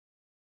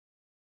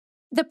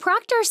The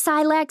Proctor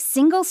Silex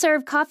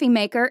single-serve coffee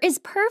maker is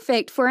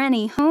perfect for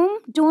any home,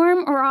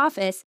 dorm, or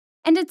office,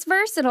 and it's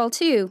versatile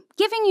too,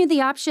 giving you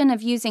the option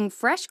of using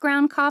fresh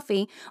ground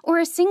coffee or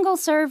a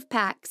single-serve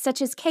pack,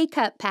 such as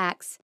K-Cup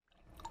packs.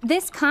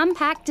 This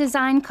compact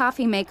design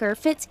coffee maker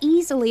fits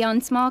easily on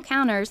small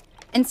counters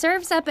and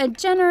serves up a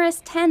generous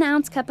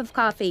 10-ounce cup of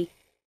coffee.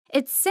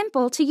 It's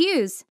simple to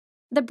use.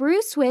 The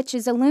brew switch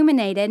is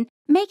illuminated,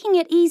 making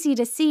it easy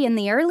to see in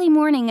the early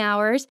morning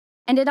hours,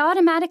 and it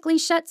automatically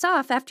shuts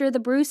off after the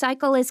brew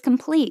cycle is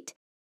complete.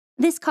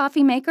 This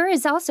coffee maker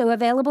is also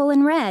available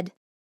in red.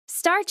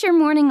 Start your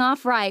morning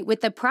off right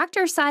with the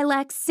Proctor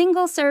Silex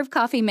single-serve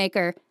coffee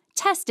maker.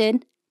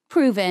 Tested,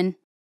 proven.